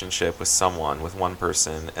relationship with someone, with one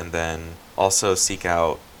person, and then also seek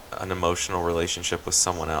out an emotional relationship with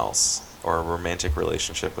someone else or a romantic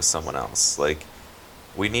relationship with someone else? Like,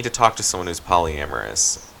 we need to talk to someone who's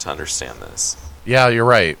polyamorous to understand this. Yeah, you're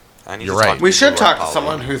right. I need You're to right. talk to We people should who talk are to poly.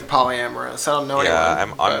 someone who's polyamorous. I don't know Yeah,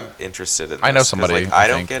 anyone. I'm but- interested in this. I know 'cause, somebody, like, I I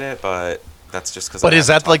don't think. get it, but that's just because. But is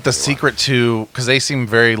that like the secret to? Because they seem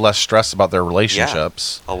very less stressed about their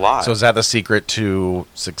relationships. a lot. So is that the secret to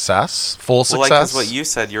success? Full Well, success? like, 'cause what you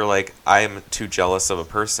said, you're like, I'm too jealous of a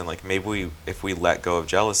person. Like, maybe if we let go of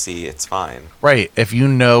jealousy, it's fine. Right. If you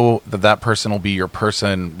know that person will be your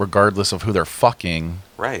person regardless of who they're fucking.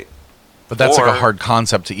 Right. But that's like Or- a hard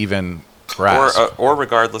concept to even grasp. Or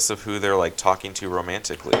regardless of who they're like talking to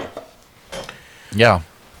romantically, yeah.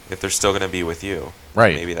 if they're still going to be with you,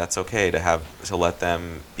 Right. Maybe that's okay to let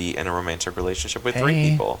them be in a romantic relationship with 3 Hey.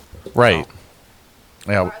 people. Right.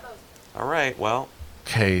 Yeah. All right. Well,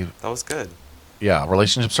 Okay. that was good. Yeah.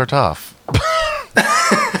 Relationships are tough.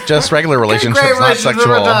 Just regular Great relationships, not relationship with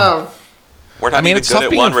sexual. them. We're not I mean, even it's good tough at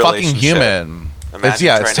being one a fucking relationship. human. Imagine It's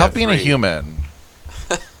trying to tough have being a 3. human.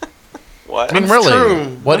 What? I mean, That's really,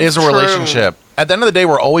 true. what is a That's true. relationship? At the end of the day,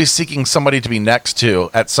 we're always seeking somebody to be next to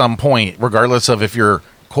at some point, regardless of if you're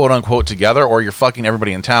quote unquote together or you're fucking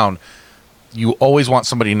everybody in town. You always want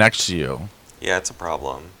somebody next to you. Yeah, it's a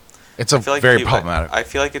problem. It's a I feel like very problematic. I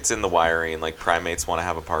feel like it's in the wiring. Like, primates want to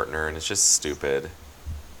have a partner, and it's just stupid.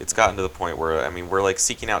 It's gotten to the point where, I mean, we're like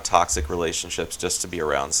seeking out toxic relationships just to be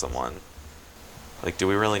around someone. Like, do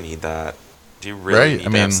we really need that? Do you really Right, need I to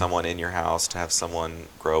mean- have someone in your house to have someone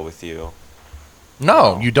grow with you?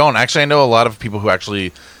 No, you don't. Actually, I know a lot of people who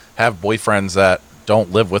actually have boyfriends that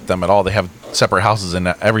don't live with them at all. They have separate houses and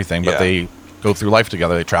everything, but Yeah. they go through life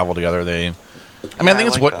together. They travel together. I I think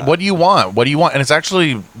it's like that. what do you want? What do you want? And it's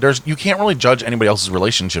actually you can't really judge anybody else's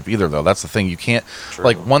relationship either, though. That's the thing. You can't True.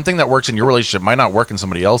 like one thing that works in your relationship might not work in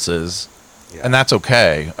somebody else's, Yeah. and that's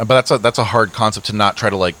okay. But that's a hard concept to not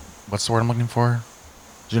try to like. What's the word I'm looking for?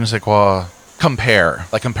 Je ne sais quoi. Compare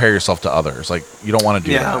yourself to others. Like you don't want to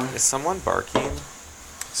do Yeah. that. Is someone barking?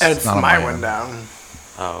 It's not on my my end. window.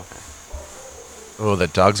 Oh, okay. Oh, the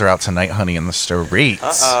dogs are out tonight, honey, in the streets.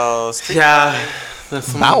 Uh-oh. Street Yeah. fight. There's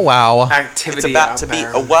some Bow wow. activity It's about out to be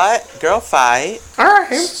there. a what? Girl fight. All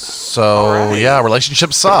right. So Alright. yeah,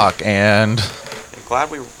 relationships suck, and I'm glad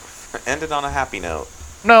we ended on a happy note.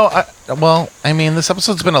 no, I mean, this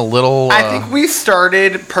episode's been a little. I think we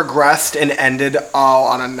started, progressed, and ended all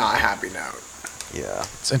on a not happy note. Yeah.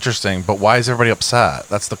 It's interesting, but why is everybody upset?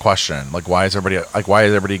 That's the question. Like, why is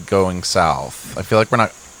everybody going south? I feel like we're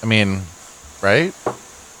not. I mean, right?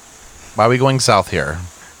 Why are we going south here?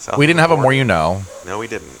 South We didn't of have the a more border. you know. No, we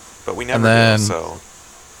didn't. But we never And then- do, so.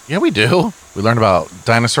 Yeah, we do. We learned about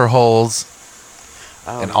dinosaur holes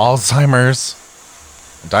Oh, and Alzheimer's.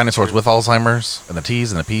 And dinosaurs with Alzheimer's. And the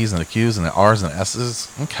T's and the P's and the Q's and the R's and the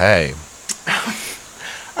S's. Okay.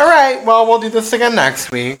 All right, well, we'll do this again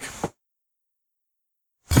next week.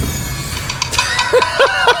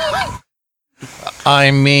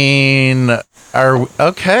 I mean, are we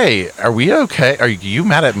okay? Are you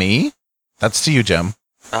mad at me? That's to you, Jim.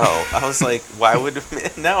 Oh, I was like, why would...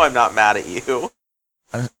 No, I'm not mad at you.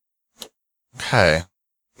 Okay.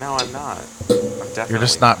 No, I'm not. I'm definitely You're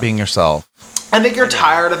just not being yourself. I think you're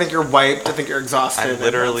tired. I think you're wiped. I think you're exhausted. I'm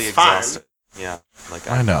literally That's fine. exhausted. Yeah. Like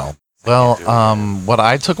I know. can't Well, do it. what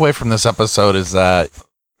I took away from this episode is that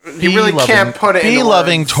You really can't put it be into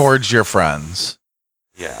loving words. towards your friends.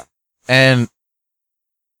 Yeah. And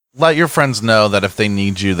let your friends know that if they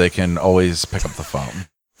need you, they can always pick up the phone.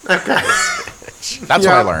 Okay. That's Yeah. what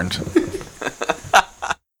I learned.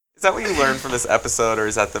 Is that what you learned from this episode, or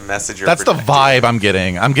is that the message you're That's the projecting? vibe I'm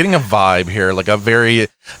getting. I'm getting a vibe here, like a very,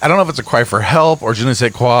 I don't know if it's a cry for help or je ne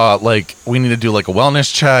sais quoi, like we need to do like a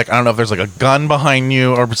wellness check. I don't know if there's like a gun behind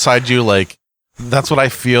you or beside you. Like that's what I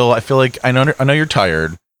feel. I feel like I know you're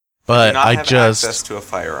tired, Do but not I have just, access to a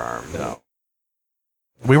firearm. No.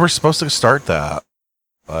 we were supposed to start that,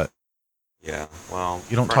 but Yeah. Well,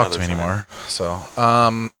 you don't for talk to me another time. anymore. So,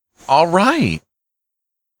 all right.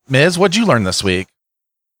 Miz, what'd you learn this week?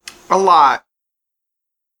 A lot.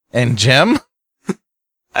 And Jim?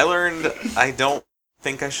 I learned I don't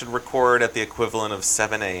think I should record at the equivalent of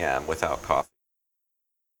 7 a.m. without coffee.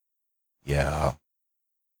 Yeah.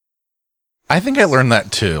 I think I learned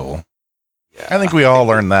that too. Yeah. I think we all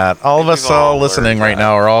learned that. All of think us we've all all listening learned right that.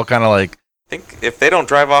 now are all kind of like, I think if they don't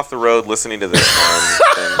drive off the road listening to this one,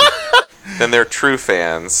 then they're true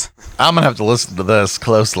fans. I'm going to have to listen to this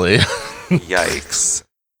closely. Yikes.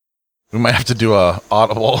 We might have to do a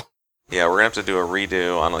audible. Yeah, we're going to have to do a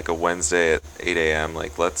redo on like a Wednesday at 8 a.m.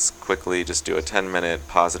 Like, let's quickly just do a 10-minute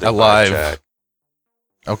positive A live. vibe check.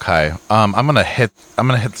 Okay. I'm going to hit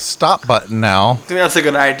the stop button now. I think that's a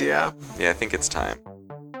good idea. Yeah, I think it's time.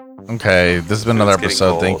 Okay. This has been another It's getting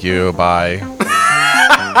episode. Thank cold. you. Bye.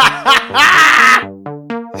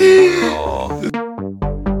 Oh.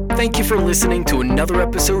 Thank you for listening to another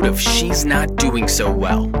episode of She's Not Doing So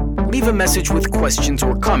Well. Leave a message with questions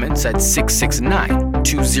or comments at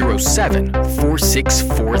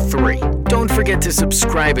 669-207-4643. Don't forget to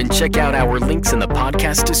subscribe and check out our links in the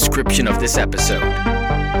podcast description of this episode.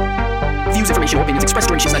 Views, information, or opinions expressed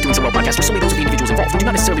during She's Not Doing So Well podcast are solely those of the individuals involved and do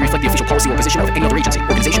not necessarily reflect the official policy or position of any other agency,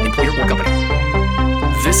 organization, employer, or company.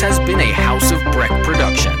 This has been a House of Breck production.